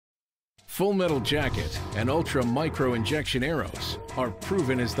Full Metal Jacket and Ultra Micro Injection arrows are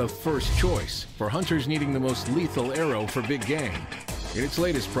proven as the first choice for hunters needing the most lethal arrow for big game. In its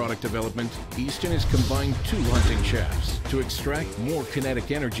latest product development, Easton has combined two hunting shafts to extract more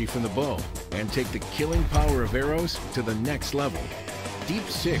kinetic energy from the bow and take the killing power of arrows to the next level. Deep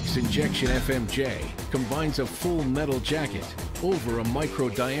 6 Injection FMJ combines a full metal jacket over a micro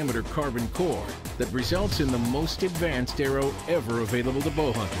diameter carbon core that results in the most advanced arrow ever available to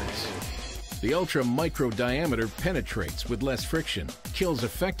bow hunters. The ultra micro diameter penetrates with less friction, kills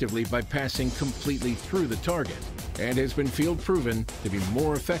effectively by passing completely through the target, and has been field proven to be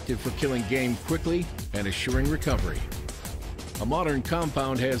more effective for killing game quickly and assuring recovery. A modern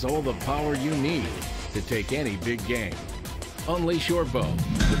compound has all the power you need to take any big game. Unleash your bow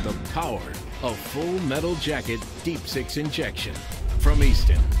with the power of Full Metal Jacket Deep 6 Injection from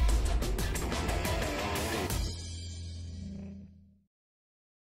Easton.